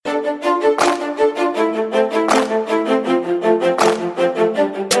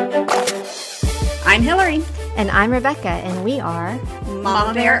I'm Rebecca, and we are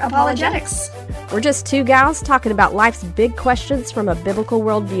Mama Bear Apologetics. We're just two gals talking about life's big questions from a biblical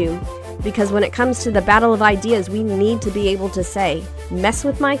worldview. Because when it comes to the battle of ideas, we need to be able to say, mess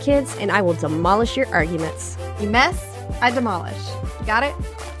with my kids and I will demolish your arguments. You mess, I demolish. Got it?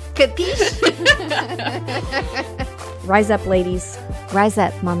 Capiche? Rise up, ladies. Rise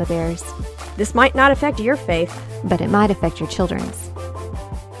up, Mama Bears. This might not affect your faith, but it might affect your children's.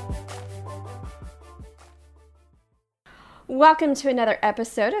 Welcome to another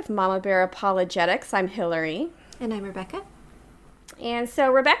episode of Mama Bear Apologetics. I'm Hillary. And I'm Rebecca. And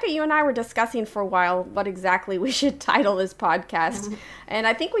so, Rebecca, you and I were discussing for a while what exactly we should title this podcast. Mm-hmm. And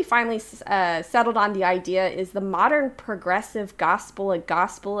I think we finally settled on the idea, is the modern progressive gospel a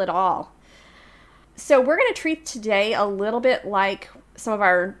gospel at all? So we're going to treat today a little bit like some of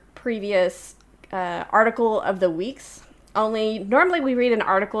our previous article of the weeks. Only normally we read an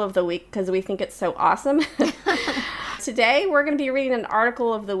article of the week because we think it's so awesome. Today we're going to be reading an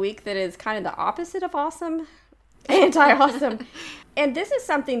article of the week that is kind of the opposite of awesome. Anti-awesome. And this is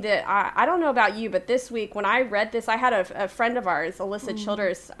something that I don't know about you, but this week when I read this, I had a friend of ours, Alyssa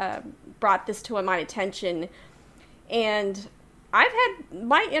Childers, brought this to my attention. And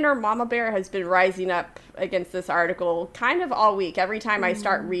my inner mama bear has been rising up against this article kind of all week. Every time I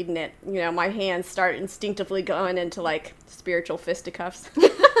start reading it, my hands start instinctively going into like spiritual fisticuffs.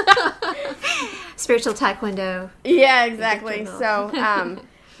 Spiritual taekwondo. Yeah, exactly. So,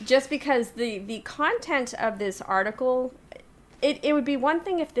 just because the content of this article, it would be one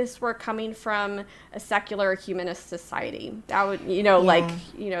thing if this were coming from a secular humanist society. That would,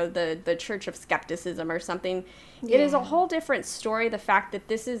 the Church of Skepticism or something. Yeah. It is a whole different story, the fact that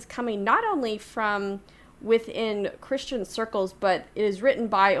this is coming not only from within Christian circles, but it is written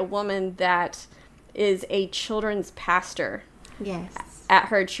by a woman that is a children's pastor. Yes. At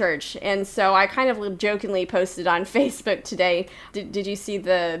her church. And so I kind of jokingly posted on Facebook today. Did you see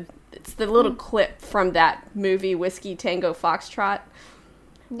it's the little clip from that movie Whiskey Tango Foxtrot?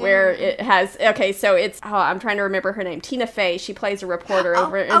 No. Where it has, so it's, I'm trying to remember her name, Tina Fey. She plays a reporter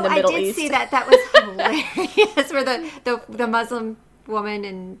over in the Middle East. I did see that. That was hilarious. Where the Muslim woman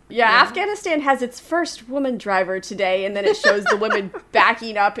and... Yeah, Afghanistan has its first woman driver today, and then it shows the women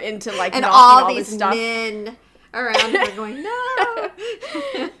backing up into like and knocking all these this stuff. Men around her going, no.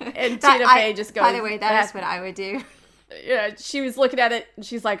 And Tina Fey just goes, by the way, that is what I would do. Yeah, she was looking at it and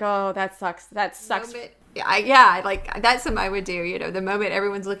she's like, oh, that sucks. That sucks. Like that's something I would do. The moment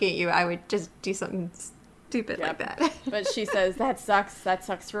everyone's looking at you, I would just do something stupid like that. But she says, that sucks. That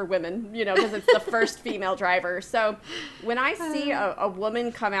sucks for women, because it's the first female driver. So when I see a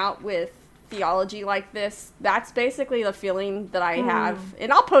woman come out with theology like this, that's basically the feeling that I have.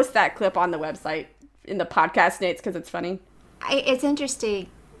 And I'll post that clip on the website in the podcast notes because it's funny. It's interesting.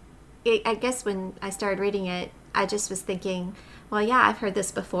 I guess when I started reading it, I just was thinking, well, yeah, I've heard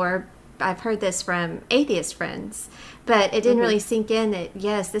this before. I've heard this from atheist friends, but it didn't really sink in that,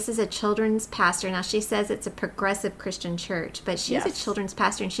 yes, this is a children's pastor. Now, she says it's a progressive Christian church, but she's a children's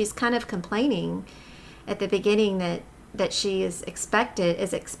pastor, and she's kind of complaining at the beginning that she is expected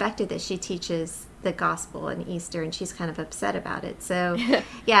that she teaches the gospel and Easter, and she's kind of upset about it. So,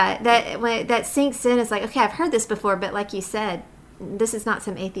 yeah, that sinks in. It's like, okay, I've heard this before, but like you said, this is not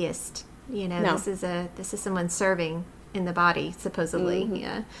some atheist. No. This is someone serving in the body, supposedly. Mm-hmm.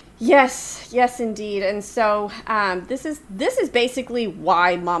 Yeah. Yes, indeed. And so this is basically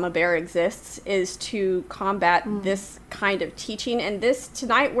why Mama Bear exists, is to combat this kind of teaching. And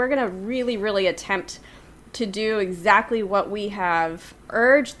tonight we're going to really, really attempt to do exactly what we have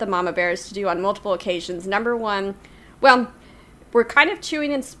urged the Mama Bears to do on multiple occasions. Number one, we're kind of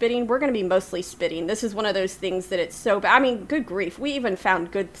chewing and spitting. We're going to be mostly spitting. This is one of those things that it's so bad. I mean, good grief. We even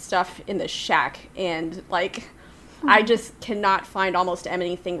found good stuff in the shack. And, I just cannot find almost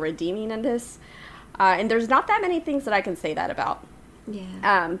anything redeeming in this. And there's not that many things that I can say that about.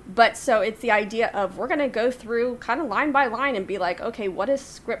 Yeah. But so it's the idea of we're going to go through kind of line by line and be like, okay, what does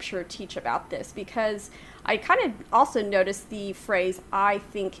Scripture teach about this? Because I kind of also noticed the phrase, I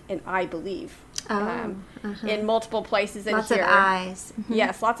think and I believe. In multiple places in lots here. Lots of eyes. Mm-hmm.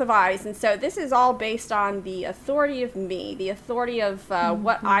 Yes, lots of eyes. And so this is all based on the authority of me, the authority of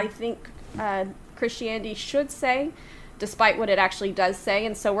what I think Christianity should say, despite what it actually does say.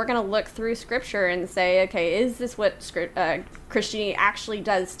 And so we're going to look through Scripture and say, okay, is this what Christianity actually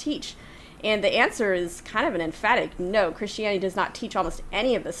does teach? And the answer is kind of an emphatic no. Christianity does not teach almost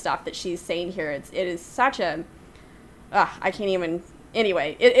any of the stuff that she's saying here. It is such a... I can't even...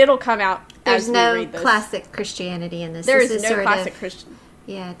 Anyway, it'll come out as we read this. There's no classic Christianity in this. There is no classic Christian.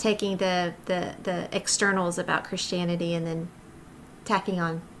 Yeah, taking the externals about Christianity and then tacking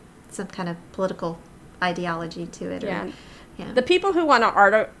on some kind of political ideology to it. Yeah. Or, yeah. The people who want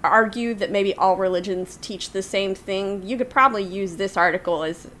to argue that maybe all religions teach the same thing, you could probably use this article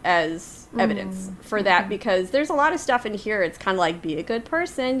as evidence for that, because there's a lot of stuff in here. It's kind of like, be a good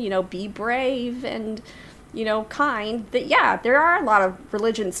person, be brave and, kind. That, yeah, there are a lot of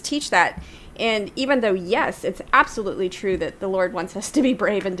religions teach that. And even though, yes, it's absolutely true that the Lord wants us to be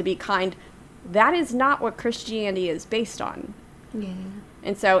brave and to be kind, that is not what Christianity is based on. Yeah.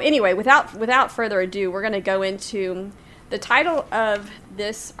 And so, anyway, without further ado, we're going to go into the title of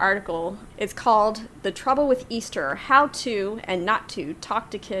this article. It's called "The Trouble with Easter: How to and Not to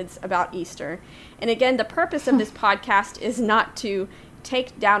Talk to Kids About Easter." And again, the purpose of this podcast is not to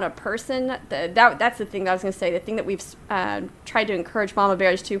take down a person. That's the thing that I was going to say. The thing that we've tried to encourage Mama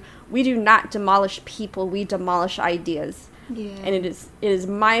Bears to: we do not demolish people. We demolish ideas. Yeah. And it is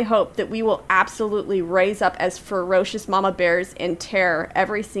my hope that we will absolutely raise up as ferocious Mama Bears and tear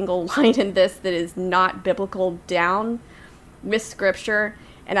every single line in this that is not biblical down with Scripture,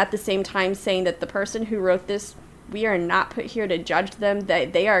 and at the same time saying that the person who wrote this, we are not put here to judge them,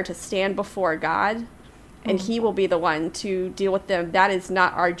 that they are to stand before God, and He will be the one to deal with them. That is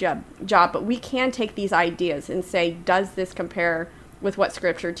not our job, but we can take these ideas and say, does this compare with what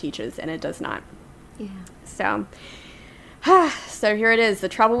Scripture teaches? And it does not. Yeah. So here it is, the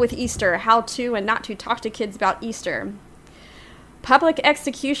trouble with Easter: how to and not to talk to kids about Easter. Public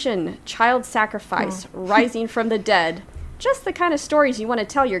execution, child sacrifice, rising from the dead. Just the kind of stories you want to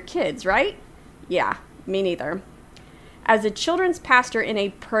tell your kids, right? Yeah, me neither. As a children's pastor in a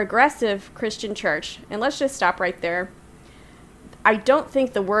progressive Christian church, and let's just stop right there, I don't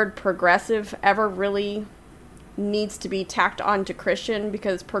think the word progressive ever really needs to be tacked on to Christian,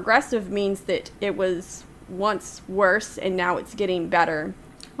 because progressive means that it was once worse and now it's getting better.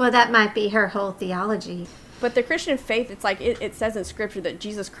 Well, that might be her whole theology. But the Christian faith, it's like it says in Scripture that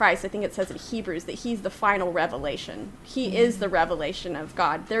Jesus Christ, I think it says in Hebrews, that He's the final revelation. He is the revelation of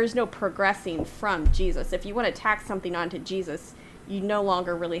God. There is no progressing from Jesus. If you want to tack something onto Jesus, you no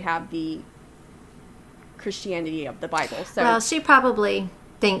longer really have the Christianity of the Bible. So, well, she probably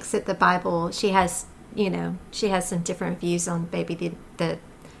thinks that the Bible, she has some different views on maybe the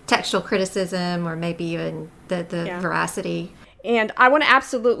textual criticism, or maybe even the veracity. And I want to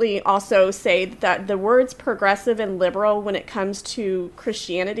absolutely also say that the words progressive and liberal when it comes to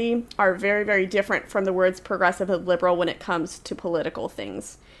Christianity are very, very different from the words progressive and liberal when it comes to political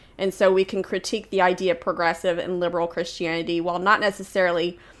things. And so we can critique the idea of progressive and liberal Christianity while not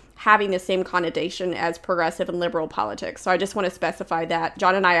necessarily having the same connotation as progressive and liberal politics. So I just want to specify that.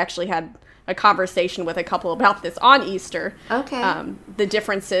 John and I actually had a conversation with a couple about this on Easter. Okay. The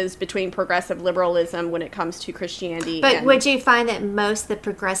differences between progressive liberalism when it comes to Christianity. But would you find that most of the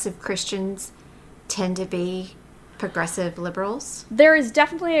progressive Christians tend to be progressive liberals? There is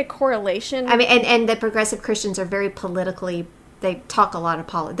definitely a correlation. I mean, and the progressive Christians are very politically, they talk a lot of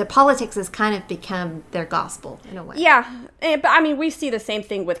politics. The politics has kind of become their gospel in a way. Yeah. But I mean, we see the same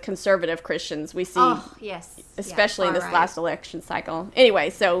thing with conservative Christians. We see, especially in this last election cycle.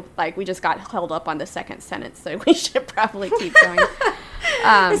 Anyway, so we just got held up on the second sentence, so we should probably keep going.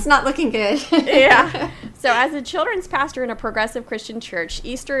 It's not looking good. Yeah. So as a children's pastor in a progressive Christian church,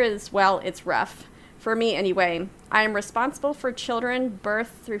 Easter is, well, it's rough. For me, anyway. I am responsible for children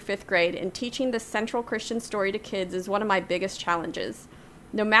birth through 5th grade, and teaching the central Christian story to kids is one of my biggest challenges.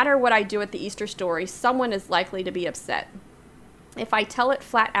 No matter what I do at the Easter story, someone is likely to be upset. If I tell it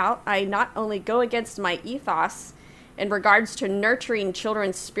flat out, I not only go against my ethos in regards to nurturing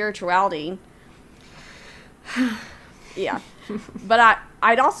children's spirituality, but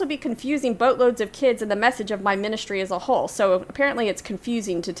I'd also be confusing boatloads of kids and the message of my ministry as a whole. So apparently it's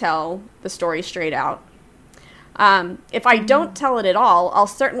confusing to tell the story straight out. If I don't tell it at all, I'll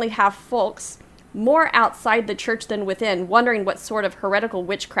certainly have folks more outside the church than within wondering what sort of heretical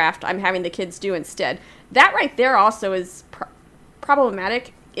witchcraft I'm having the kids do instead. That right there also is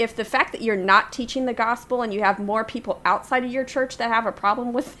problematic. If the fact that you're not teaching the gospel and you have more people outside of your church that have a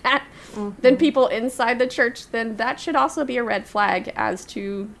problem with that than people inside the church, then that should also be a red flag as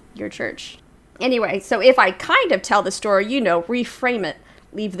to your church. Anyway, so if I kind of tell the story, reframe it,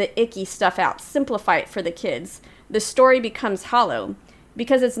 leave the icky stuff out, simplify it for the kids, the story becomes hollow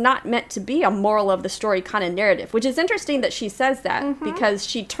because it's not meant to be a moral of the story kind of narrative, which is interesting that she says that because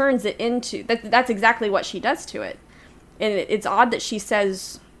she turns it into, that's exactly what she does to it. And it's odd that she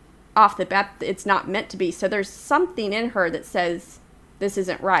says off the bat it's not meant to be. So there's something in her that says this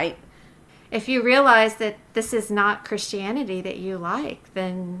isn't right. If you realize that this is not Christianity that you like,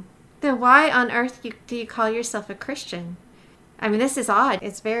 then why on earth do you call yourself a Christian? I mean, this is odd.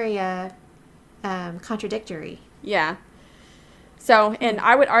 It's very contradictory. Yeah. So, and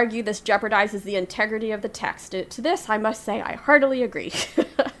I would argue this jeopardizes the integrity of the text. To this, I must say, I heartily agree.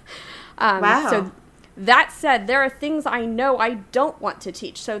 Wow. So, that said, there are things I know I don't want to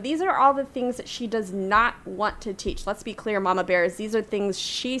teach. So these are all the things that she does not want to teach. Let's be clear, Mama Bears. These are things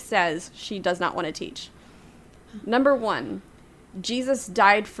she says she does not want to teach. Number 1, Jesus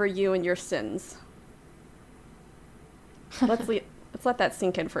died for you and your sins. Let's let that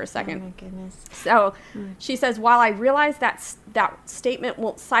sink in for a second. Oh my goodness. So she says, while I realize that statement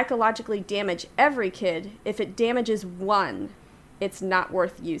won't psychologically damage every kid, if it damages one, it's not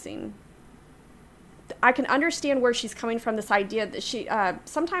worth using. I can understand where she's coming from, this idea that she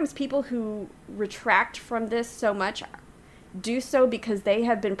sometimes people who retract from this so much do so because they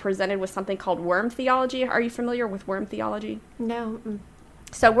have been presented with something called worm theology. Are you familiar with worm theology? No.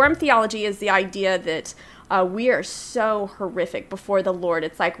 So worm theology is the idea that we are so horrific before the Lord.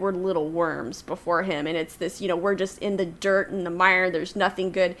 It's like we're little worms before him. And it's this, we're just in the dirt and the mire. There's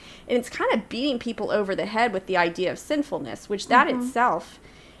nothing good. And it's kind of beating people over the head with the idea of sinfulness, which that itself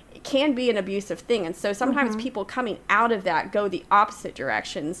can be an abusive thing. And so sometimes people coming out of that go the opposite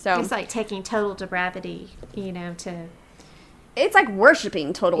direction. So it's like taking total depravity, to... It's like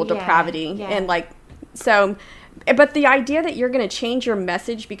worshiping total depravity. Yeah. And but the idea that you're going to change your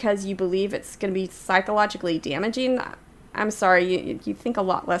message because you believe it's going to be psychologically damaging, I'm sorry, you think a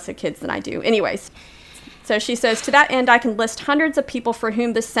lot less of kids than I do. Anyways, so she says, to that end, I can list hundreds of people for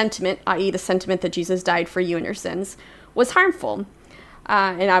whom this sentiment, i.e. the sentiment that Jesus died for you and your sins, was harmful.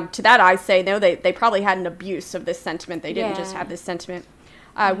 To that I say, no, they probably had an abuse of this sentiment. They didn't just have this sentiment.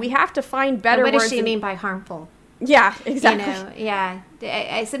 We have to find better words. What does she mean by harmful? Yeah, exactly.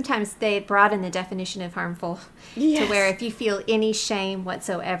 I sometimes they broaden the definition of harmful to where if you feel any shame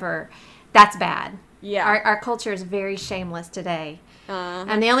whatsoever, that's bad. Yeah. Our culture is very shameless today.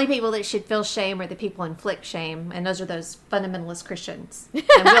 And the only people that should feel shame are the people who inflict shame, and those are those fundamentalist Christians.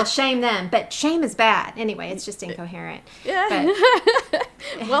 And we'll shame them, but shame is bad. Anyway, it's just incoherent. Yeah.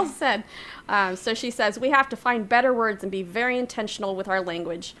 Well said. So she says, we have to find better words and be very intentional with our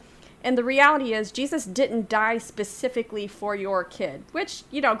language. And the reality is, Jesus didn't die specifically for your kid, which,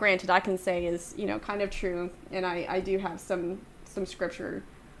 granted, I can say is, kind of true. And I do have some scripture.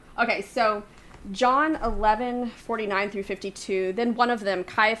 Okay, so John 11:49-52, then one of them,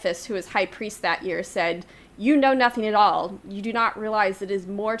 Caiaphas, who was high priest that year, said, you know nothing at all. You do not realize it is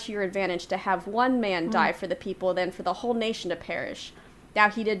more to your advantage to have one man die for the people than for the whole nation to perish. Now,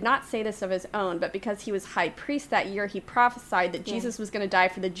 he did not say this of his own, but because he was high priest that year, he prophesied that Jesus was going to die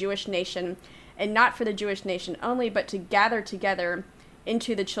for the Jewish nation, and not for the Jewish nation only, but to gather together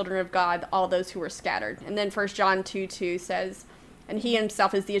into the children of God all those who were scattered. And then 1 John 2:2 says, and he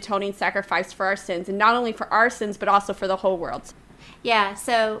himself is the atoning sacrifice for our sins, and not only for our sins, but also for the whole world. Yeah,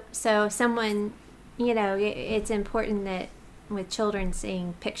 so someone, it's important that with children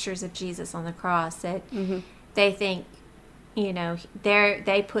seeing pictures of Jesus on the cross, that they think,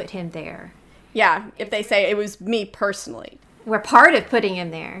 they put him there. Yeah, if they say it was me personally. We're part of putting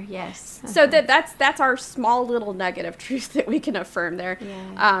him there, yes. So that's our small little nugget of truth that we can affirm there.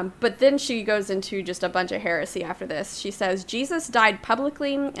 Yeah. But then she goes into just a bunch of heresy after this. She says, Jesus died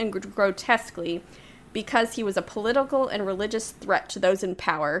publicly and grotesquely because he was a political and religious threat to those in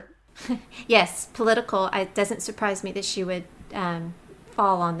power. Yes, political. It doesn't surprise me that she would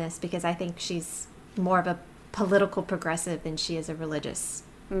fall on this, because I think she's more of a political progressive than she is a religious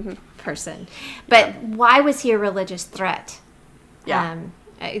person. But why was he a religious threat? Yeah.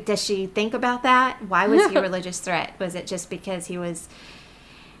 Does she think about that? Why was he a religious threat? Was it just because he was,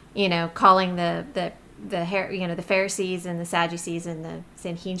 calling the Pharisees and the Sadducees and the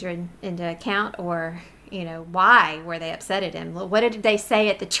Sanhedrin into account, or why were they upset at him? What did they say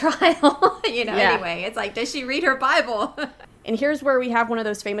at the trial? Anyway, it's like, does she read her Bible? And here's where we have one of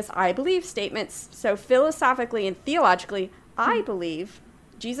those famous I believe statements. So philosophically and theologically, I believe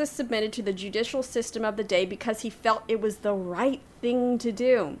Jesus submitted to the judicial system of the day because he felt it was the right thing to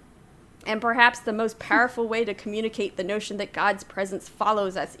do. And perhaps the most powerful way to communicate the notion that God's presence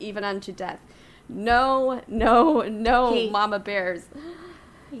follows us even unto death. No, Mama Bears.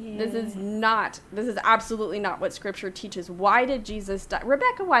 Yeah. This is absolutely not what Scripture teaches. Why did Jesus die?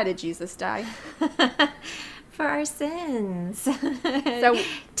 Rebecca, why did Jesus die? For our sins. So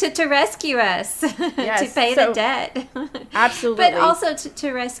to rescue us. Yes, to pay the debt. Absolutely. But also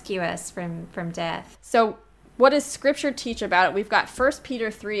to rescue us from death. So what does Scripture teach about it? We've got 1 Peter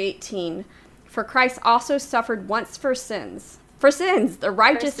 3:18. For Christ also suffered once for sins. For sins, the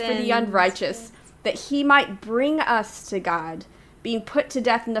righteous for the unrighteous, that he might bring us to God, being put to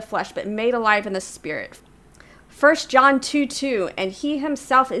death in the flesh, but made alive in the spirit. 1 John 2:2, and he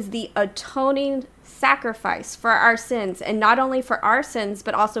himself is the atoning sacrifice for our sins, and not only for our sins,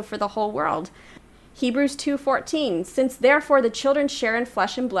 but also for the whole world. Hebrews 2:14, since therefore the children share in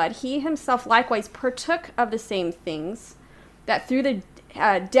flesh and blood, he himself likewise partook of the same things, that through the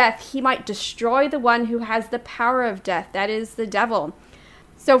death he might destroy the one who has the power of death, that is the devil.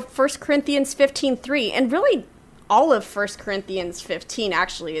 So 1 Corinthians 15:3, and really all of 1 Corinthians 15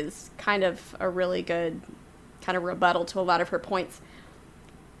 actually is kind of a really good kind of rebuttal to a lot of her points.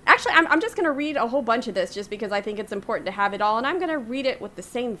 Actually, I'm just going to read a whole bunch of this just because I think it's important to have it all, and I'm going to read it with the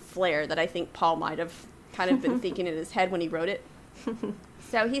same flair that I think Paul might have kind of been thinking in his head when he wrote it.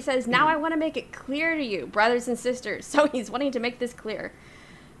 So he says, now I want to make it clear to you, brothers and sisters, so he's wanting to make this clear,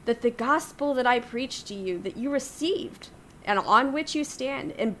 that the gospel that I preached to you, that you received, and on which you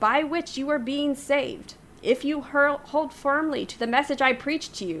stand, and by which you are being saved, if you hold firmly to the message I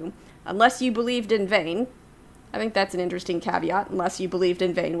preached to you, unless you believed in vain. I think that's an interesting caveat, unless you believed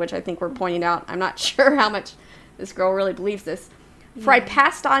in vain, which I think we're pointing out. I'm not sure how much this girl really believes this. Yeah. For I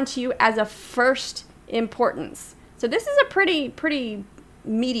passed on to you as of first importance. So this is a pretty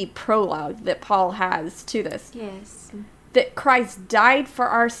meaty prologue that Paul has to this. Yes. That Christ died for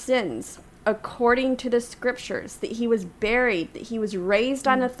our sins according to the scriptures, that he was buried, that he was raised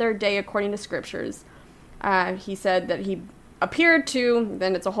on the third day according to scriptures. He said that he appeared to,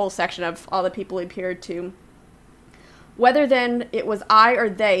 then it's a whole section of all the people he appeared to. Whether then it was I or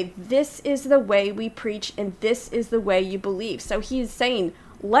they, this is the way we preach and this is the way you believe. So he's saying,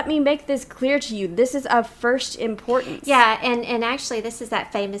 let me make this clear to you. This is of first importance. Yeah, and actually this is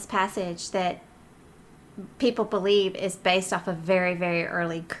that famous passage that people believe is based off a very, very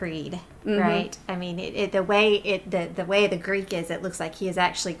early creed, right? I mean, the way the Greek is, it looks like he is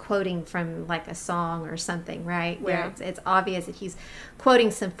actually quoting from like a song or something, right? Where it's obvious that he's quoting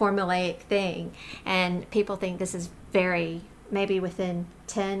some formulaic thing, and people think this is maybe within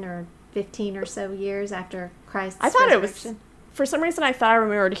 10 or 15 or so years after Christ's resurrection. It was, for some reason, I thought I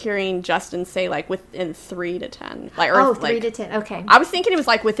remembered hearing Justin say like within 3 to 10. 3 to 10, okay. I was thinking it was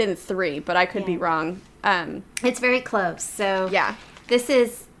like within 3, but I could be wrong. It's very close. So yeah, this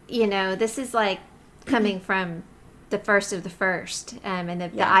is like coming from the first of the first, and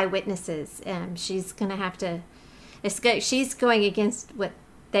the eyewitnesses. She's gonna have to. She's going against what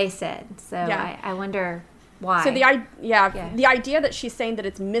they said. So I wonder why. So the idea that she's saying that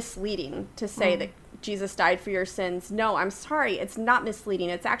it's misleading to say that Jesus died for your sins. No, I'm sorry, it's not misleading.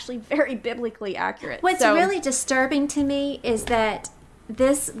 It's actually very biblically accurate. What's really disturbing to me is that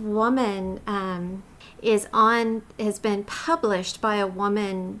this woman has been published by a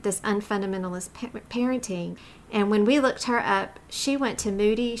woman, this unfundamentalist parenting. And when we looked her up, she went to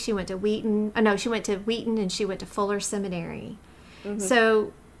Moody, she went to Wheaton. Oh no, she went to Wheaton and she went to Fuller Seminary.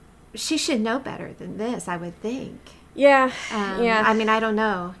 So she should know better than this, I would think. Yeah. I mean, I don't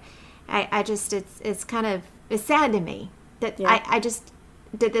know. I just it's kind of sad to me that does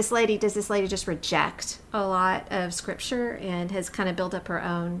this lady just reject a lot of scripture and has kind of built up her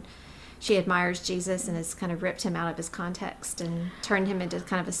own. She admires Jesus and has kind of ripped him out of his context and turned him into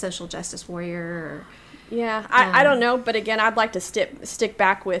kind of a social justice warrior. I don't know, but again, I'd like to stick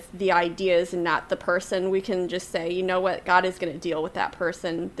back with the ideas and not the person. We can just say, you know what, God is going to deal with that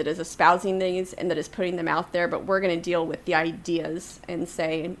person that is espousing these and that is putting them out there, but we're going to deal with the ideas and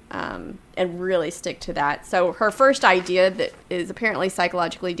say, and really stick to that. So her first idea that is apparently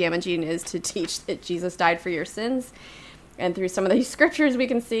psychologically damaging is to teach that Jesus died for your sins. And through some of these scriptures, we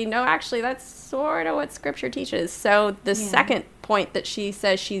can see, no, actually, that's sort of what scripture teaches. So the second point that she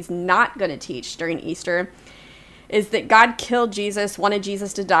says she's not going to teach during Easter is that God killed Jesus, wanted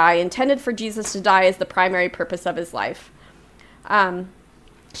Jesus to die, intended for Jesus to die as the primary purpose of his life.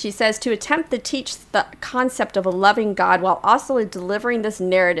 She says to attempt to teach the concept of a loving God while also delivering this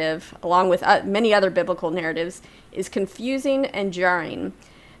narrative, along with many other biblical narratives, is confusing and jarring.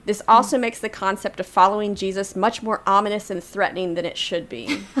 This also makes the concept of following Jesus much more ominous and threatening than it should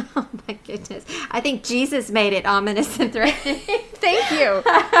be. Oh, my goodness. I think Jesus made it ominous and threatening. Thank you.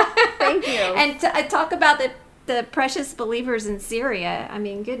 Thank you. And talk about the precious believers in Syria. I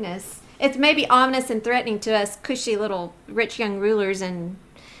mean, goodness. It's maybe ominous and threatening to us cushy little rich young rulers in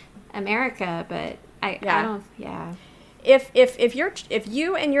America, but I don't, If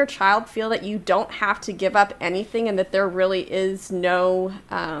you and your child feel that you don't have to give up anything and that there really is no,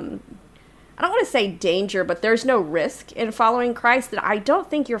 I don't want to say danger, but there's no risk in following Christ, then I don't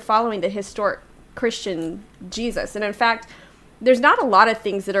think you're following the historic Christian Jesus. And in fact, there's not a lot of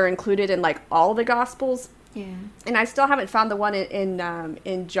things that are included in like all the Gospels. Yeah. And I still haven't found the one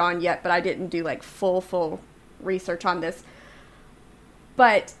in John yet, but I didn't do like full research on this.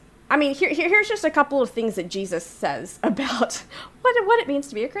 But I mean, here's just a couple of things that Jesus says about what it means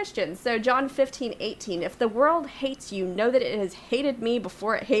to be a Christian. So John 15:18, if the world hates you, know that it has hated me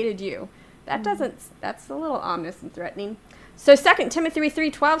before it hated you. That's a little ominous and threatening. So 2 Timothy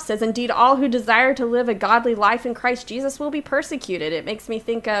 3:12 says, indeed, all who desire to live a godly life in Christ Jesus will be persecuted. It makes me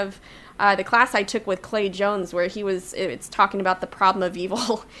think of the class I took with Clay Jones, where it's talking about the problem of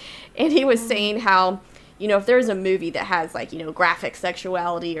evil. And he was saying how, if there's a movie that has graphic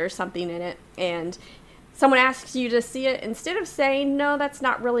sexuality or something in it, and someone asks you to see it, instead of saying, no, that's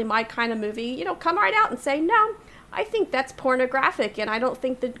not really my kind of movie, come right out and say, no, I think that's pornographic, and I don't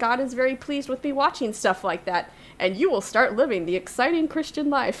think that God is very pleased with me watching stuff like that. And you will start living the exciting Christian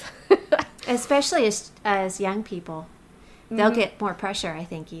life. Especially as young people. They'll get more pressure, I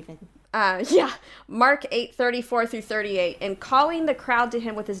think, even. Mark 8:34-38, and calling the crowd to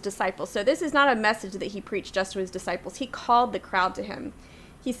him with his disciples. So this is not a message that he preached just to his disciples. He called the crowd to him.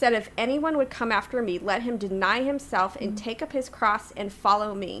 He said, if anyone would come after me, let him deny himself and take up his cross and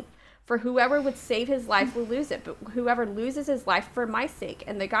follow me. For whoever would save his life will lose it, but whoever loses his life for my sake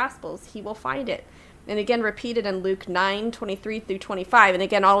and the gospel's, he will find it. And again, repeated in Luke 9:23-25. And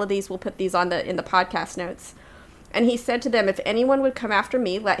again, all of these, we'll put these in the podcast notes. And he said to them, if anyone would come after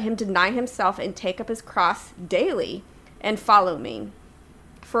me, let him deny himself and take up his cross daily and follow me.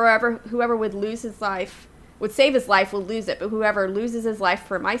 For whoever would save his life will lose it, but whoever loses his life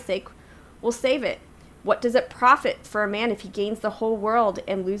for my sake will save it. What does it profit for a man if he gains the whole world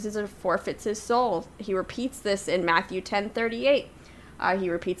and loses or forfeits his soul? He repeats this in Matthew 10:38. He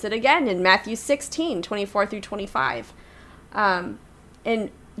repeats it again in Matthew 16:24-25.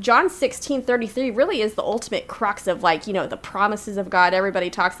 And John 16:33 really is the ultimate crux of the promises of God. Everybody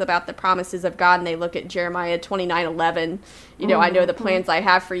talks about the promises of God, and they look at Jeremiah 29:11. I know the plans I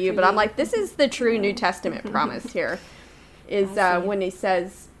have for you, but I'm like, this is the true New Testament promise here. Is when he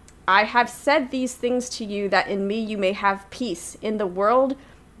says, I have said these things to you that in me you may have peace. In the world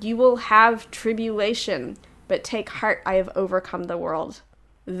you will have tribulation, but take heart, I have overcome the world.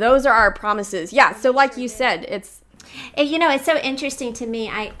 Those are our promises. Yeah, so like you said, it's so interesting to me.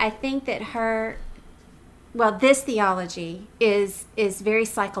 I think that this theology is very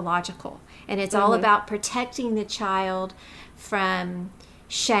psychological, and it's all about protecting the child from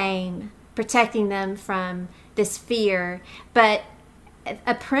shame, protecting them from this fear. But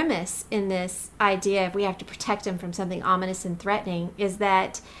a premise in this idea of we have to protect them from something ominous and threatening is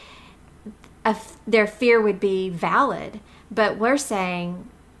that their fear would be valid. But we're saying,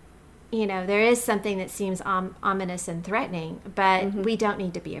 there is something that seems ominous and threatening, but we don't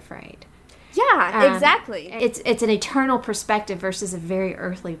need to be afraid. Yeah, exactly. It's an eternal perspective versus a very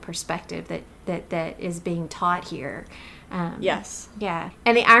earthly perspective that is being taught here. Yes. Yeah.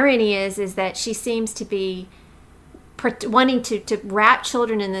 And the irony is that she seems to be wanting to wrap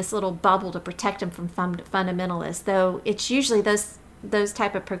children in this little bubble to protect them from fundamentalists, though it's usually those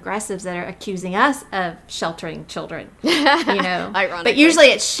type of progressives that are accusing us of sheltering children, Ironically. But usually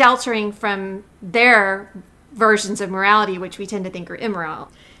it's sheltering from their versions of morality, which we tend to think are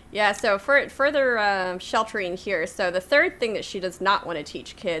immoral. Yeah, so for further sheltering here, so the third thing that she does not want to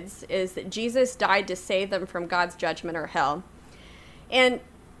teach kids is that Jesus died to save them from God's judgment or hell. And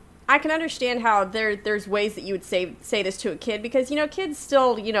I can understand how there's ways that you would say this to a kid, because, kids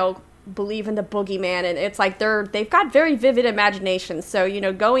still, believe in the boogeyman, and it's like they've got very vivid imaginations. So,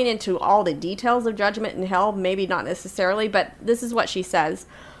 going into all the details of judgment and hell, maybe not necessarily, but this is what she says.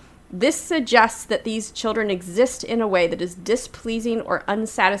 This suggests that these children exist in a way that is displeasing or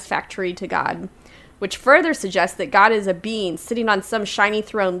unsatisfactory to God, which further suggests that God is a being sitting on some shiny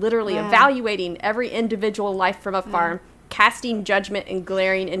throne, literally evaluating every individual life from afar, casting judgment and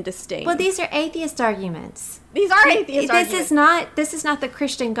glaring in disdain. Well, these are atheist arguments. These are atheist arguments. This is not the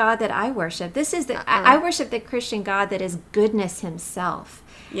Christian God that I worship. This is I worship the Christian God that is goodness himself.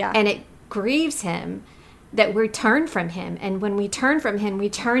 Yeah. And it grieves him that we turn from him. And when we turn from him, we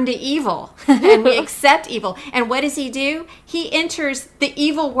turn to evil and we accept evil. And what does he do? He enters the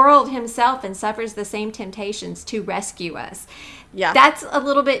evil world himself and suffers the same temptations to rescue us. Yeah. That's a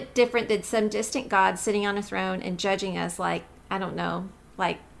little bit different than some distant God sitting on a throne and judging us like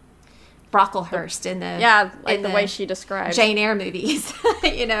Brocklehurst in the way she described Jane Eyre movies,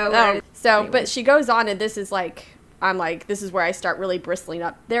 But she goes on, and this is this is where I start really bristling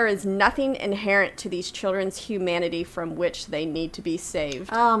up. There is nothing inherent to these children's humanity from which they need to be saved.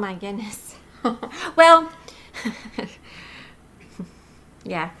 Oh my goodness. Well,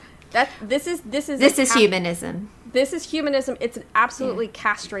 yeah. This is humanism. This is humanism. It's an absolutely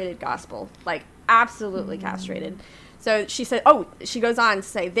castrated gospel, absolutely castrated. So she said, she goes on to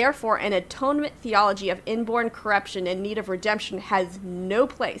say, therefore, an atonement theology of inborn corruption in need of redemption has no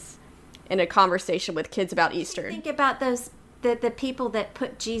place in a conversation with kids about Easter. Think about the people that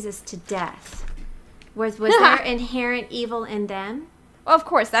put Jesus to death. Was there inherent evil in them? Well, of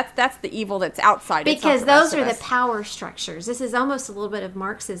course, that's the evil that's outside. Because those are the power structures. This is almost a little bit of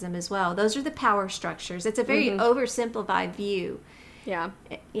Marxism as well. Those are the power structures. It's a very oversimplified view. Yeah.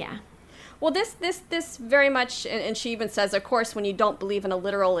 Yeah. Well, this very much, and she even says, of course, when you don't believe in a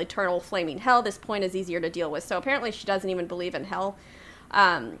literal, eternal, flaming hell, this point is easier to deal with. So apparently she doesn't even believe in hell.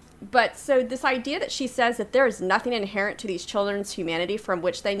 But so this idea that she says that there is nothing inherent to these children's humanity from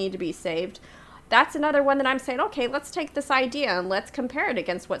which they need to be saved, that's another one that I'm saying, okay, let's take this idea and let's compare it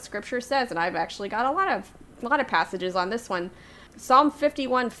against what Scripture says. And I've actually got a lot of passages on this one. Psalm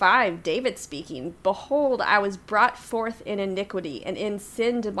 51:5, David speaking, "Behold, I was brought forth in iniquity, and in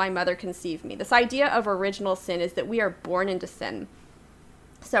sin did my mother conceive me." This idea of original sin is that we are born into sin.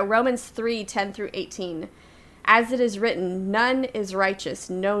 So Romans 3:10 through 18, "As it is written, none is righteous,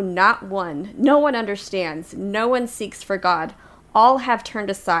 no, not one. No one understands, no one seeks for God. All have turned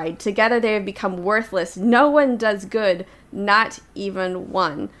aside. Together they have become worthless. No one does good, not even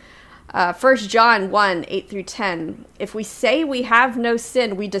one." 1 John 1:8 through 10. "If we say we have no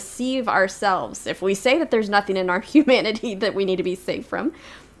sin, we deceive ourselves. If we say that there's nothing in our humanity that we need to be saved from,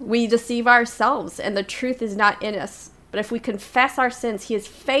 we deceive ourselves, and the truth is not in us. But if we confess our sins, he is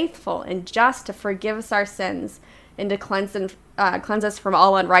faithful and just to forgive us our sins and to cleanse us from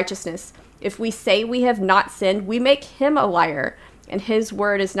all unrighteousness. If we say we have not sinned, we make him a liar, and his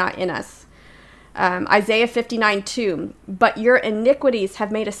word is not in us." Isaiah 59:2, "But your iniquities have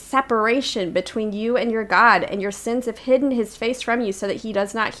made a separation between you and your God, and your sins have hidden his face from you so that he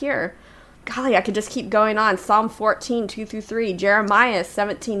does not hear." Golly, I could just keep going on. Psalm 14:2 through 3, Jeremiah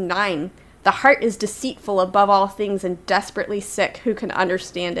 17:9, "The heart is deceitful above all things and desperately sick. Who can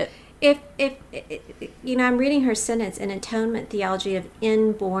understand it?" If I'm reading her sentence, an atonement theology of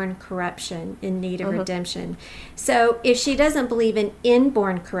inborn corruption in need of redemption. So if she doesn't believe in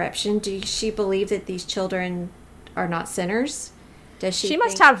inborn corruption, does she believe that these children are not sinners? Does she? She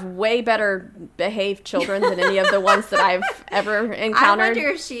must have way better behaved children than any of the ones that I've ever encountered. I wonder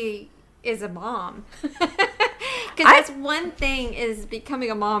if she is a mom. Because that's one thing, is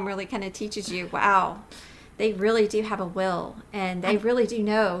becoming a mom really kind of teaches you, wow, they really do have a will, and they really do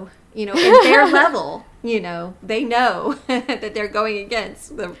know, in their level, they know that they're going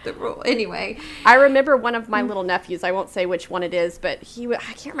against the rule. Anyway, I remember one of my little nephews, I won't say which one it is, but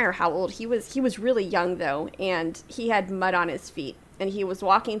I can't remember how old he was. He was really young though, and he had mud on his feet, and he was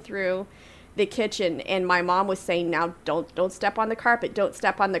walking through the kitchen, and my mom was saying, "Now don't step on the carpet, don't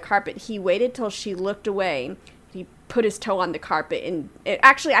step on the carpet." He waited till she looked away. He put his toe on the carpet, and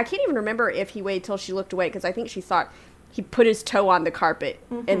actually, I can't even remember if he waited till she looked away, because I think she thought he put his toe on the carpet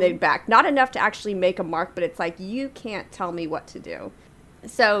and then back. Not enough to actually make a mark, but it's like, you can't tell me what to do.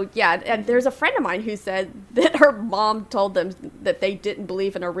 So, yeah, and there's a friend of mine who said that her mom told them that they didn't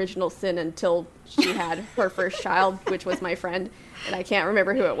believe in original sin until she had her first child, which was my friend. And I can't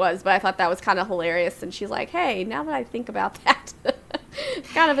remember who it was, but I thought that was kind of hilarious. And she's like, hey, now that I think about that,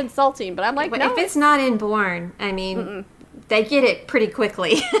 it's kind of insulting. But I'm like, no. If it's not inborn, I mean, they get it pretty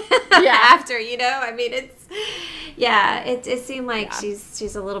quickly after, I mean, it seemed like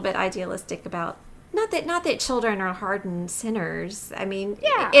she's a little bit idealistic about, not that children are hardened sinners. I mean,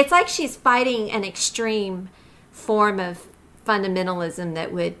 it's like she's fighting an extreme form of fundamentalism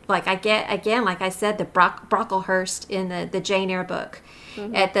that would, like I said, the Brocklehurst in the Jane Eyre book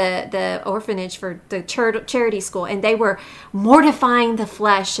at the orphanage for the charity school, and they were mortifying the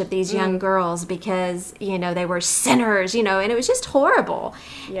flesh of these young girls because they were sinners, and it was just horrible.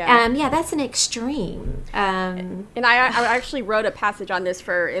 That's an extreme. And I actually wrote a passage on this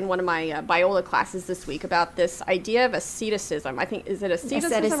in one of my Biola classes this week about this idea of asceticism. I think, is it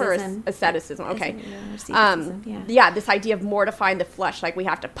asceticism or asceticism? Okay. This idea of mortifying the flesh, like we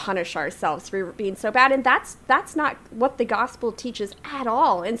have to punish ourselves for being so bad, and that's not what the gospel teaches at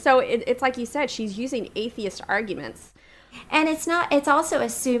all. And so it's like you said, she's using atheist arguments, and it's also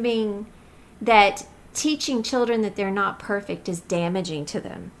assuming that teaching children that they're not perfect is damaging to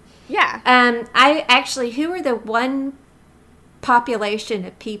them. Who are the one population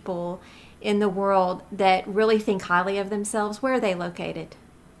of people in the world that really think highly of themselves? Where are they located?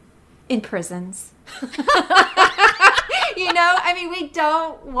 In prisons. I mean, we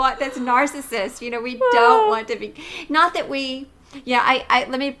don't want, that's narcissists, we don't want to be, not that we, let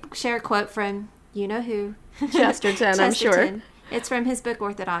me share a quote from, who? Chesterton, I'm sure. It's from his book,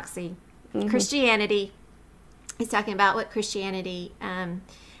 Orthodoxy. Christianity. He's talking about what Christianity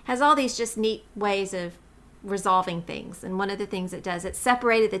has all these just neat ways of resolving things. And one of the things it does, it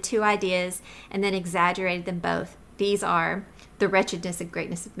separated the two ideas and then exaggerated them both. these are the wretchedness and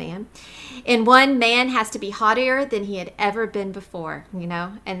greatness of man. In one, man has to be haughtier than he had ever been before,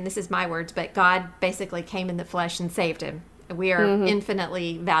 and this is my words, but God basically came in the flesh and saved him. We are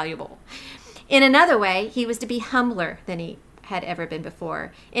infinitely valuable. In another way, he was to be humbler than he had ever been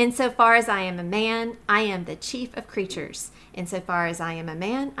before. Insofar as I am a man, I am the chief of creatures. Insofar as I am a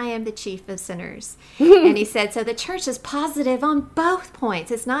man, I am the chief of sinners. And he said, so the church is positive on both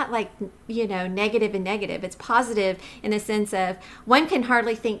points. It's not like, negative and negative. It's positive in the sense of one can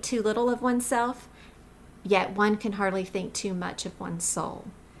hardly think too little of oneself, yet one can hardly think too much of one's soul.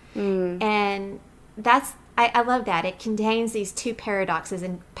 And I love that. It contains these two paradoxes,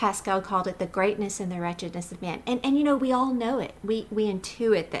 and Pascal called it the greatness and the wretchedness of man. And we all know it. We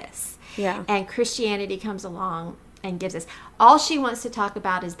intuit this. Yeah. And Christianity comes along and gives us. All she wants to talk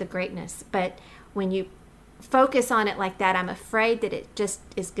about is the greatness. But when you focus on it like that, I'm afraid that it just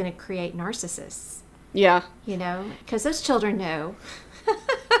is going to create narcissists. Yeah. Because those children know.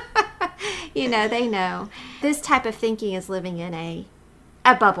 They know. This type of thinking is living in a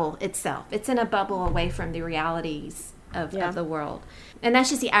bubble itself. It's in a bubble away from the realities of the world. And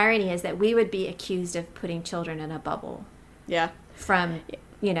that's just the irony, is that we would be accused of putting children in a bubble. Yeah. From,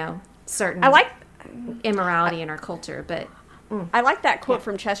 certain immorality in our culture. But I like that quote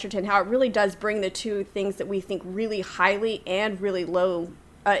from Chesterton, how it really does bring the two things that we think really highly and really low.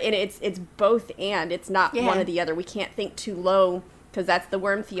 And it's both and. It's not one or the other. We can't think too low, because that's the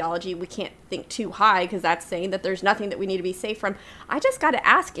worm theology. We can't think too high, because that's saying that there's nothing that we need to be saved from. I just got to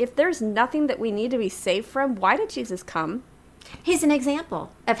ask, if there's nothing that we need to be saved from, why did Jesus come? He's an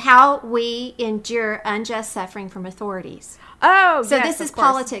example of how we endure unjust suffering from authorities. Oh, so yes, this is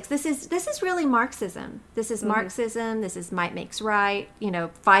politics. This is really Marxism. This is Marxism. This is might makes right.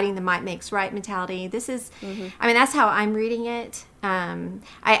 Fighting the might makes right mentality. This is, that's how I'm reading it.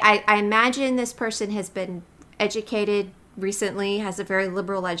 I imagine this person has been educated recently, has a very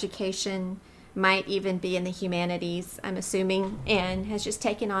liberal education, might even be in the humanities, I'm assuming, and has just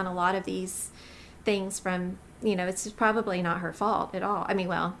taken on a lot of these things from, it's probably not her fault at all.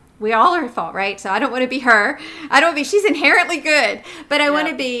 We all are at fault, right? So I don't want to be her. She's inherently good, but I want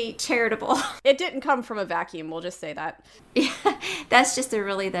to be charitable. It didn't come from a vacuum, we'll just say that. Yeah, that's just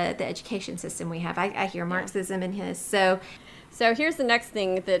the education system we have. I hear Marxism in his, So here's the next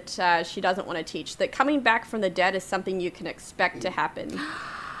thing that she doesn't want to teach, that coming back from the dead is something you can expect to happen.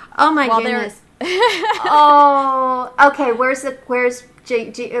 Oh my goodness. Oh, okay. Where's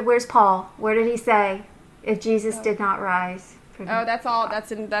Paul? Where did he say if Jesus did not rise? That's all.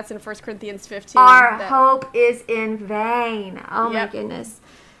 That's in 1 Corinthians 15. Our hope is in vain. Oh my goodness.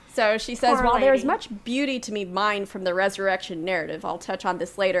 So she says, while there is much beauty to be mined from the resurrection narrative, I'll touch on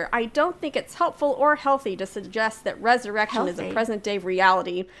this later, I don't think it's helpful or healthy to suggest that resurrection is a present-day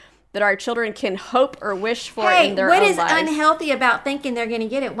reality that our children can hope or wish for in their own lives. What is unhealthy about thinking they're going to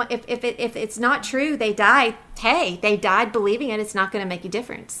get it? If it's not true, they died. Hey, they died believing it. It's not going to make a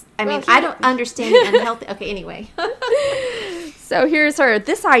difference. I don't understand the unhealthy. Okay, anyway. So here's her.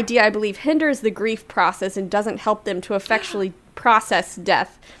 This idea, I believe, hinders the grief process and doesn't help them to effectually process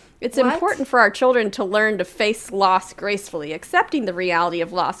death. It's important for our children to learn to face loss gracefully, accepting the reality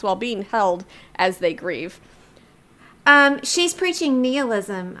of loss while being held as they grieve. She's preaching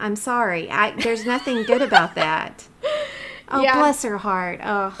nihilism. I'm sorry. There's nothing good about that. Oh, bless her heart.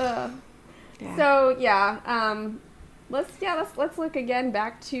 Oh. So let's look again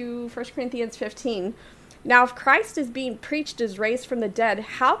back to 1 Corinthians 15. Now, if Christ is being preached as raised from the dead,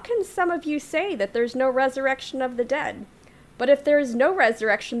 how can some of you say that there's no resurrection of the dead? But if there is no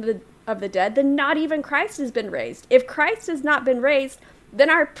resurrection of the dead, then not even Christ has been raised. If Christ has not been raised, then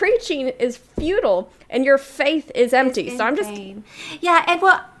our preaching is futile and your faith is empty. So I'm just... Yeah, and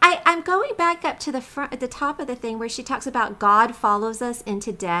I'm going back up to at the top of the thing where she talks about God follows us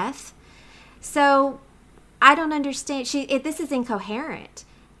into death. So I don't understand. This is incoherent.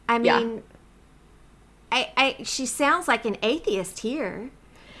 She sounds like an atheist here.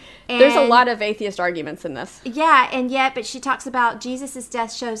 There's a lot of atheist arguments in this. Yeah, but she talks about Jesus'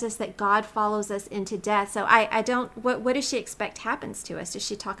 death shows us that God follows us into death. So I don't, what does she expect happens to us? Does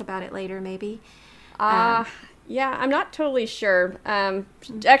she talk about it later maybe? Yeah, I'm not totally sure.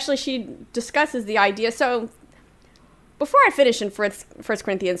 Actually, she discusses the idea. So before I finish in 1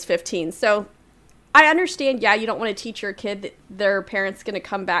 Corinthians 15, so I understand, you don't want to teach your kid that their parent's going to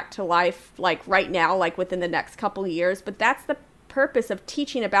come back to life like right now, like within the next couple of years, but that's the purpose of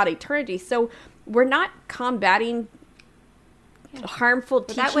teaching about eternity. So we're not combating harmful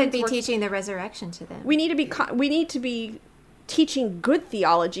teachings. That would be teaching the resurrection to them. We need to be teaching good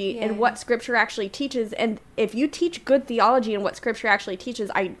theology and what Scripture actually teaches. And if you teach good theology and what Scripture actually teaches,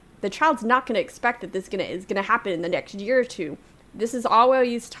 I The child's not going to expect that this is going to happen in the next year or two. This is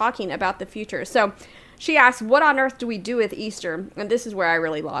always talking about the future. So she asks, what on earth do we do with Easter? And this is where I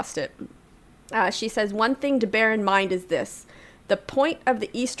really lost it. She says, one thing to bear in mind is this. The point of the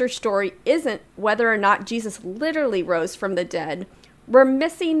Easter story isn't whether or not Jesus literally rose from the dead. We're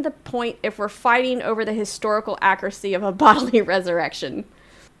missing the point if we're fighting over the historical accuracy of a bodily resurrection.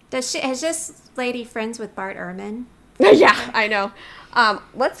 Has this lady friends with Bart Ehrman? Yeah, I know.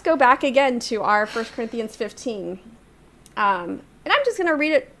 Let's go back again to our 1 Corinthians 15. And I'm just going to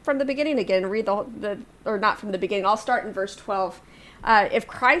read it from the beginning again. Or not from the beginning. I'll start in verse 12. If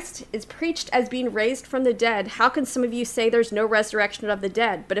Christ is preached as being raised from the dead, how can some of you say there's no resurrection of the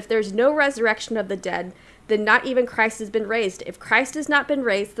dead? But if there's no resurrection of the dead, then not even Christ has been raised. If Christ has not been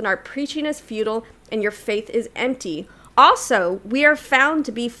raised, then our preaching is futile and your faith is empty. Also, we are found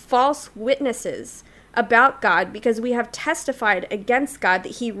to be false witnesses about God because we have testified against God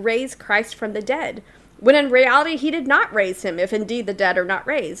that he raised Christ from the dead, when in reality he did not raise him, if indeed the dead are not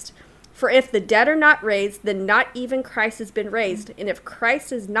raised. For if the dead are not raised, then not even Christ has been raised. And if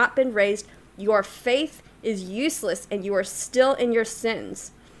Christ has not been raised, your faith is useless and you are still in your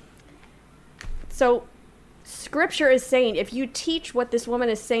sins. So Scripture is saying, if you teach what this woman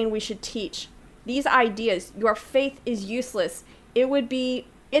is saying we should teach, these ideas, your faith is useless.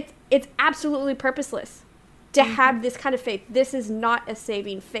 It's absolutely purposeless to have this kind of faith. This is not a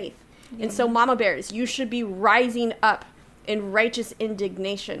saving faith. Yeah. And so, Mama Bears, you should be rising up in righteous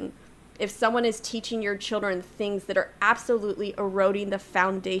indignation if someone is teaching your children things that are absolutely eroding the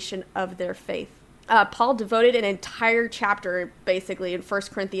foundation of their faith. Paul devoted an entire chapter, basically, in 1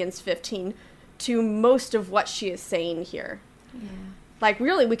 Corinthians 15 to most of what she is saying here. Yeah. Like,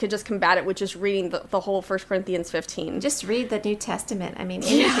 really, we could just combat it with just reading the whole 1 Corinthians 15. Just read the New Testament. I mean,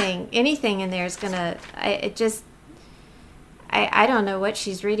 anything in there is going to, I don't know what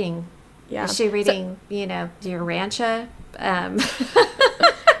she's reading. Yeah. Is she reading, Dear Rancha?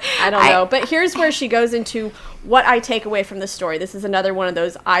 I don't know. But here's where she goes into what I take away from the story. This is another one of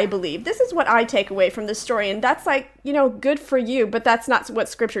those, I believe. This is what I take away from the story. And that's like, good for you, but that's not what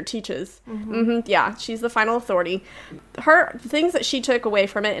Scripture teaches. Yeah, she's the final authority. Her things that she took away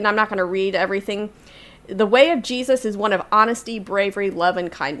from it, and I'm not going to read everything. The way of Jesus is one of honesty, bravery, love,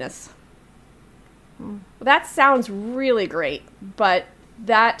 and kindness. That sounds really great, but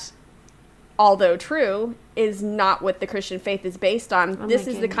that, although true, is not what the Christian faith is based on. This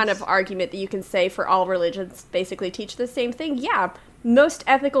is the kind of argument that you can say for all religions basically teach the same thing. Yeah, most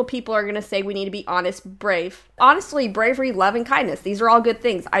ethical people are going to say we need to be honest, brave. Honestly, bravery, love, and kindness. These are all good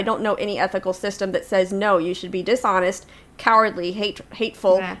things. I don't know any ethical system that says, no, you should be dishonest, cowardly,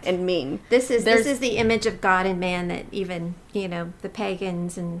 hateful, and mean. This is the image of God and man that even, the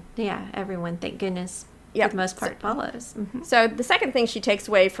pagans and, everyone, thank goodness, for the most part, follows. So the second thing she takes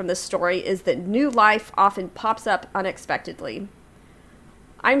away from this story is that new life often pops up unexpectedly.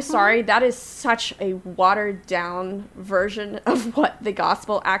 I'm sorry, that is such a watered-down version of what the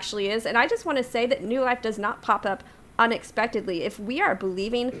gospel actually is. And I just want to say that new life does not pop up unexpectedly. If we are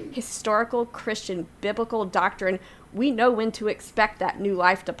believing historical Christian biblical doctrine, we know when to expect that new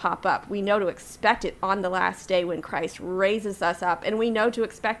life to pop up. We know to expect it on the last day when Christ raises us up. And we know to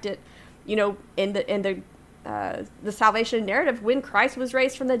expect it in the salvation narrative when Christ was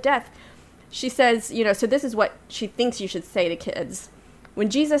raised from the dead. She says, so this is what she thinks you should say to kids. When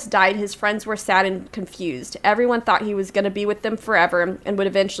Jesus died, his friends were sad and confused. Everyone thought he was going to be with them forever and would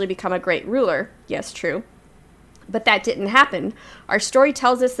eventually become a great ruler. Yes, true. But that didn't happen. Our story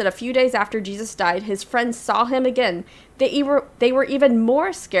tells us that a few days after Jesus died, his friends saw him again. They were even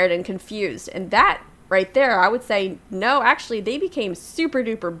more scared and confused. And that right there, I would say, no, actually, they became super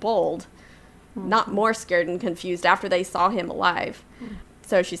duper bold. Not more scared and confused after they saw him alive.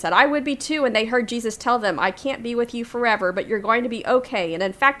 So she said, I would be too, and they heard Jesus tell them, I can't be with you forever, but you're going to be okay, and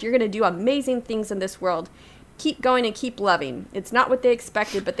in fact, you're going to do amazing things in this world. Keep going and keep loving. It's not what they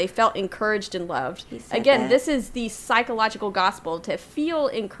expected, but they felt encouraged and loved. Again, this is the psychological gospel, to feel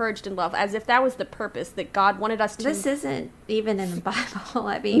encouraged and loved, as if that was the purpose that God wanted us to. This isn't even in the Bible.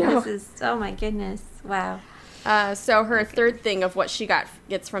 I mean, This is, oh my goodness, wow. So her third thing of what she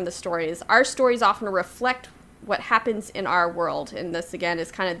gets from the story is our stories often reflect what happens in our world. And this, again,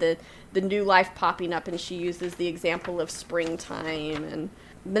 is kind of the new life popping up, and she uses the example of springtime. And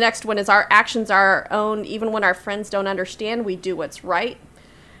the next one is our actions are our own. Even when our friends don't understand, we do what's right.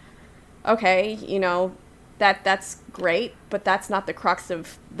 Okay, that's great, but that's not the crux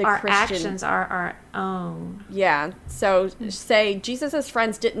of the Our Christian. actions are our own. Yeah. So say Jesus'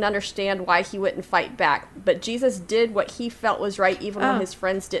 friends didn't understand why he wouldn't fight back, but Jesus did what he felt was right even when his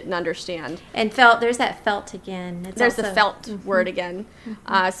friends didn't understand. And there's that felt again. There's the felt word again.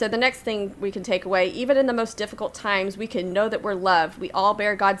 So the next thing we can take away, even in the most difficult times, we can know that we're loved. We all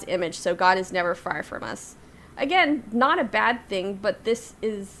bear God's image, so God is never far from us. Again, not a bad thing, but this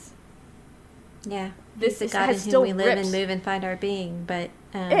is... Yeah. This He's the God has in still whom we live ripped. and move and find our being. But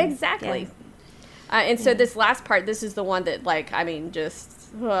Exactly. yeah. And so this last part, this is the one that,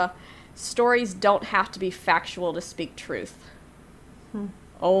 stories don't have to be factual to speak truth.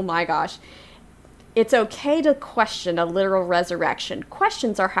 Oh my gosh. It's okay to question a literal resurrection.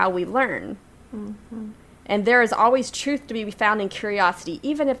 Questions are how we learn. And there is always truth to be found in curiosity,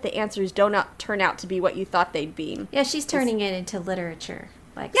 even if the answers do not turn out to be what you thought they'd be. Yeah, she's turning it into literature.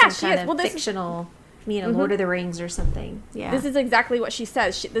 Like Yeah, some she kind is. of Well, this is- fictional, Lord of the Rings or something. Yeah. This is exactly what she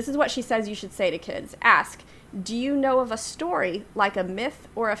says. This is what she says you should say to kids. Ask, do you know of a story, like a myth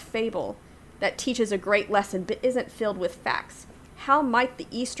or a fable, that teaches a great lesson but isn't filled with facts? How might the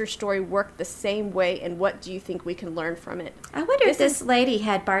Easter story work the same way, and what do you think we can learn from it? I wonder if this lady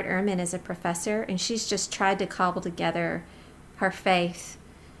had Bart Ehrman as a professor, and she's just tried to cobble together her faith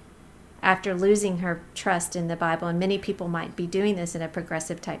after losing her trust in the Bible. And many people might be doing this in a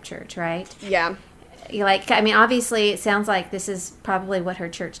progressive type church, right? Yeah. Obviously, it sounds like this is probably what her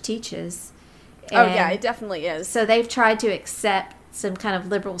church teaches. Oh, yeah, it definitely is. So they've tried to accept some kind of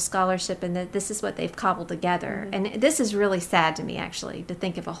liberal scholarship, and that this is what they've cobbled together. And this is really sad to me, actually, to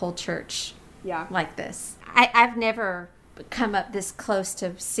think of a whole church like this. I've never come up this close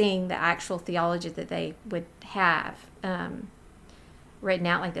to seeing the actual theology that they would have written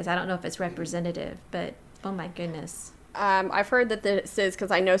out like this. I don't know if it's representative, but oh my goodness. I've heard that this is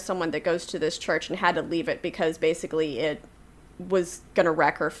because I know someone that goes to this church and had to leave it because basically it was going to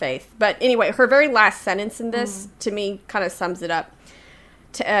wreck her faith. But anyway, her very last sentence in this, to me, kind of sums it up.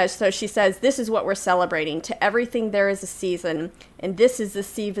 So she says, this is what we're celebrating. To everything there is a season, and this is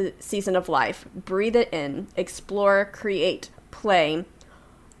the season of life. Breathe it in. Explore, create, play.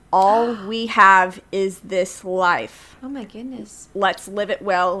 All we have is this life. Oh my goodness. Let's live it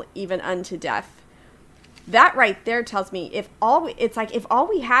well, even unto death. That right there tells me if all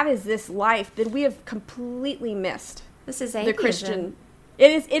we have is this life, then we have completely missed This is atheism. the Christian.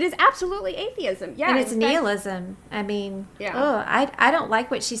 It is absolutely atheism. Yeah, And it's nihilism. I mean, I don't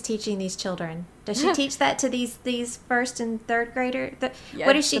like what she's teaching these children. Does she teach that to these first and third graders?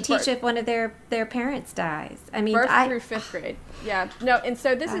 What does she teach if one of their parents dies? I mean, birth through fifth grade. Yeah. No, and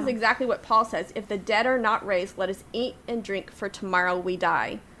so this is exactly what Paul says. If the dead are not raised, let us eat and drink, for tomorrow we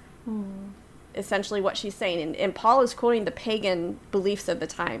die. Essentially what she's saying. And Paul is quoting the pagan beliefs of the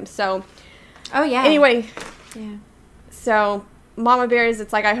time. So, anyway. Yeah. So, Mama Bears,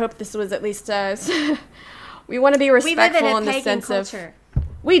 it's like, I hope this was at least we want to be respectful in the sense culture.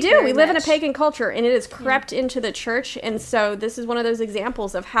 We do. Very We live in a much. pagan culture, and it has crept into the church. And so this is one of those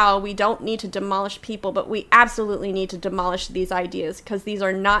examples of how we don't need to demolish people, but we absolutely need to demolish these ideas, because these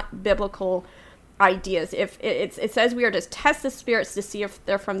are not biblical ideas. If it says we are to test the spirits to see if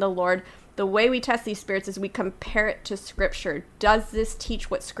they're from the Lord. The way we test these spirits is we compare it to Scripture. Does this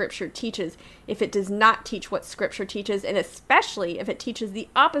teach what Scripture teaches? If it does not teach what Scripture teaches, and especially if it teaches the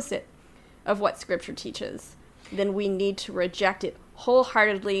opposite of what Scripture teaches, then we need to reject it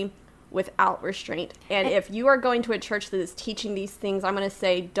wholeheartedly without restraint. And if you are going to a church that is teaching these things, I'm going to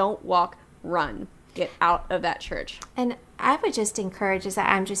say, don't walk, run. Get out of that church. And I would just encourage, as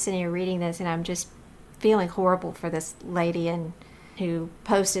I'm just sitting here reading this, and I'm just feeling horrible for this lady and who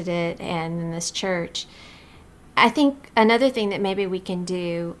posted it and in this church. I think another thing that maybe we can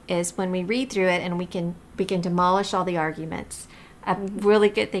do is when we read through it and we can demolish all the arguments, a really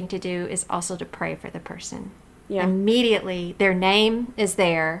good thing to do is also to pray for the person. Yeah. Immediately, their name is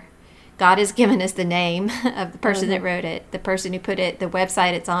there. God has given us the name of the person that wrote it, the person who put it, the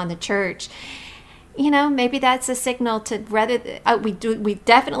website it's on, the church. Maybe that's a signal to we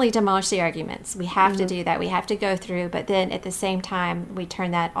definitely demolish the arguments. We have to do that. We have to go through, but then at the same time, we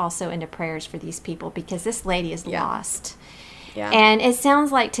turn that also into prayers for these people, because this lady is lost. Yeah. And it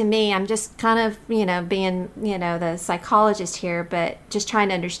sounds like to me, I'm just kind of, being, the psychologist here, but just trying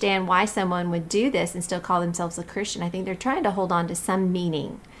to understand why someone would do this and still call themselves a Christian. I think they're trying to hold on to some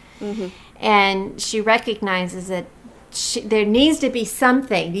meaning. And she recognizes that there needs to be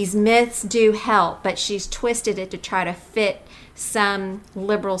something. These myths do help, but she's twisted it to try to fit some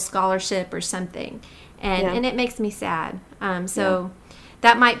liberal scholarship or something. And it makes me sad.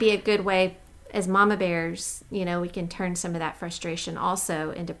 That might be a good way, as Mama Bears, we can turn some of that frustration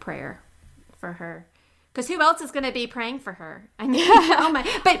also into prayer for her Because who else is going to be praying for her? I mean, oh my!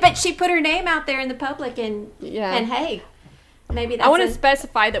 But she put her name out there in the public, and hey, maybe that's. I want to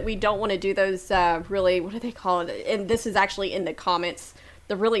specify that we don't want to do those really, what do they call it? And this is actually in the comments.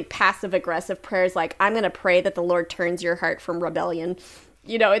 The really passive aggressive prayers, like I'm going to pray that the Lord turns your heart from rebellion.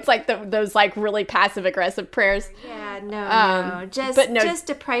 You know, it's like those like really passive aggressive prayers. Yeah, no, just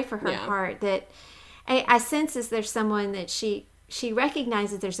to pray for her heart. That I sense is there's someone that she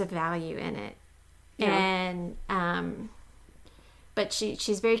recognizes there's a value in it. And but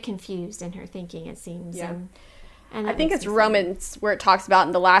she's very confused in her thinking, it seems. And I think it's Romans where it talks about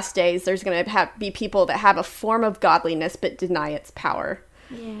in the last days there's going to be people that have a form of godliness but deny its power.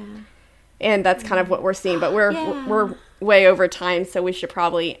 And that's kind of what we're seeing, but we're way over time, so we should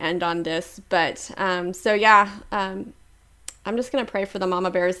probably end on this. But I'm just going to pray for the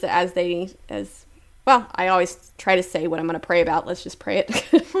mama bears that as well, I always try to say what I'm going to pray about. Let's just pray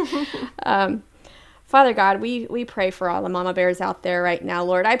it. Father God, we pray for all the mama bears out there right now.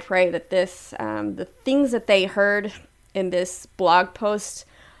 Lord, I pray that the things that they heard in this blog post,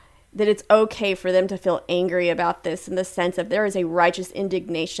 that it's okay for them to feel angry about this, in the sense of there is a righteous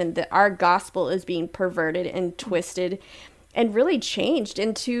indignation that our gospel is being perverted and twisted and really changed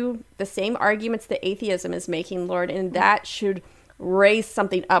into the same arguments that atheism is making, Lord, and that should raise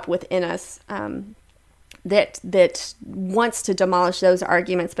something up within us that wants to demolish those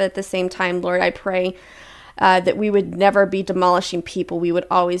arguments. But at the same time, Lord, I pray that we would never be demolishing people. We would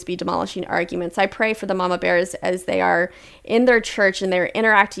always be demolishing arguments. I pray for the mama bears as they are in their church and they're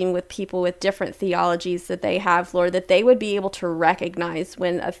interacting with people with different theologies that they have, Lord, that they would be able to recognize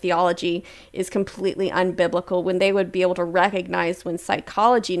when a theology is completely unbiblical, when they would be able to recognize when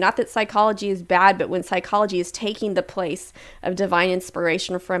psychology, not that psychology is bad, but when psychology is taking the place of divine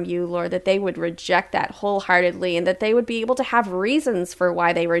inspiration from you, Lord, that they would reject that wholeheartedly, and that they would be able to have reasons for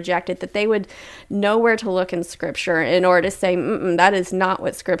why they reject it, that they would know where to look in Scripture in order to say, that is not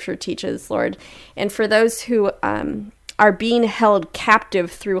what Scripture teaches, Lord. And for those who are being held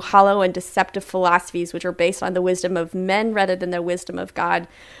captive through hollow and deceptive philosophies, which are based on the wisdom of men rather than the wisdom of God,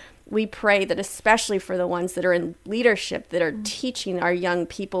 we pray that especially for the ones that are in leadership, that are teaching our young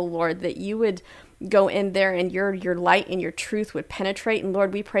people, Lord, that you would go in there and your light and your truth would penetrate. And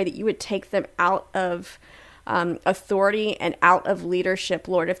Lord, we pray that you would take them out of authority and out of leadership,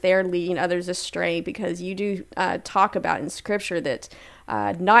 Lord, if they are leading others astray, because you do talk about in Scripture that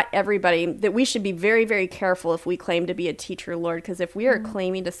not everybody, that we should be very, very careful if we claim to be a teacher, Lord, because if we are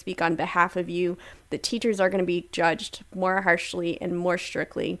claiming to speak on behalf of you, the teachers are going to be judged more harshly and more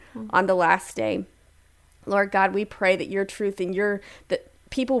strictly on the last day. Lord God, we pray that your truth and that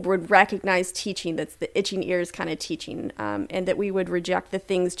people would recognize teaching that's the itching ears kind of teaching, and that we would reject the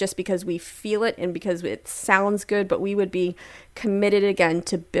things just because we feel it and because it sounds good, but we would be committed again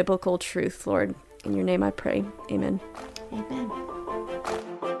to biblical truth, Lord. In your name I pray. Amen. Amen.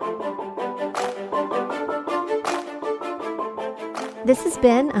 This has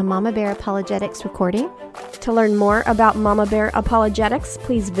been a Mama Bear Apologetics recording. To learn more about Mama Bear Apologetics,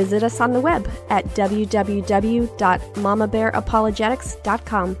 please visit us on the web at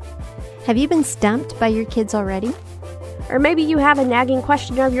www.mamabearapologetics.com. Have you been stumped by your kids already? Or maybe you have a nagging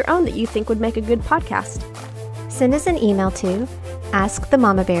question of your own that you think would make a good podcast. Send us an email to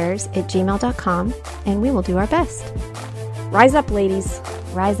askthemamabears@gmail.com and we will do our best. Rise up, ladies.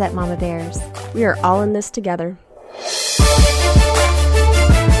 Rise up, Mama Bears. We are all in this together.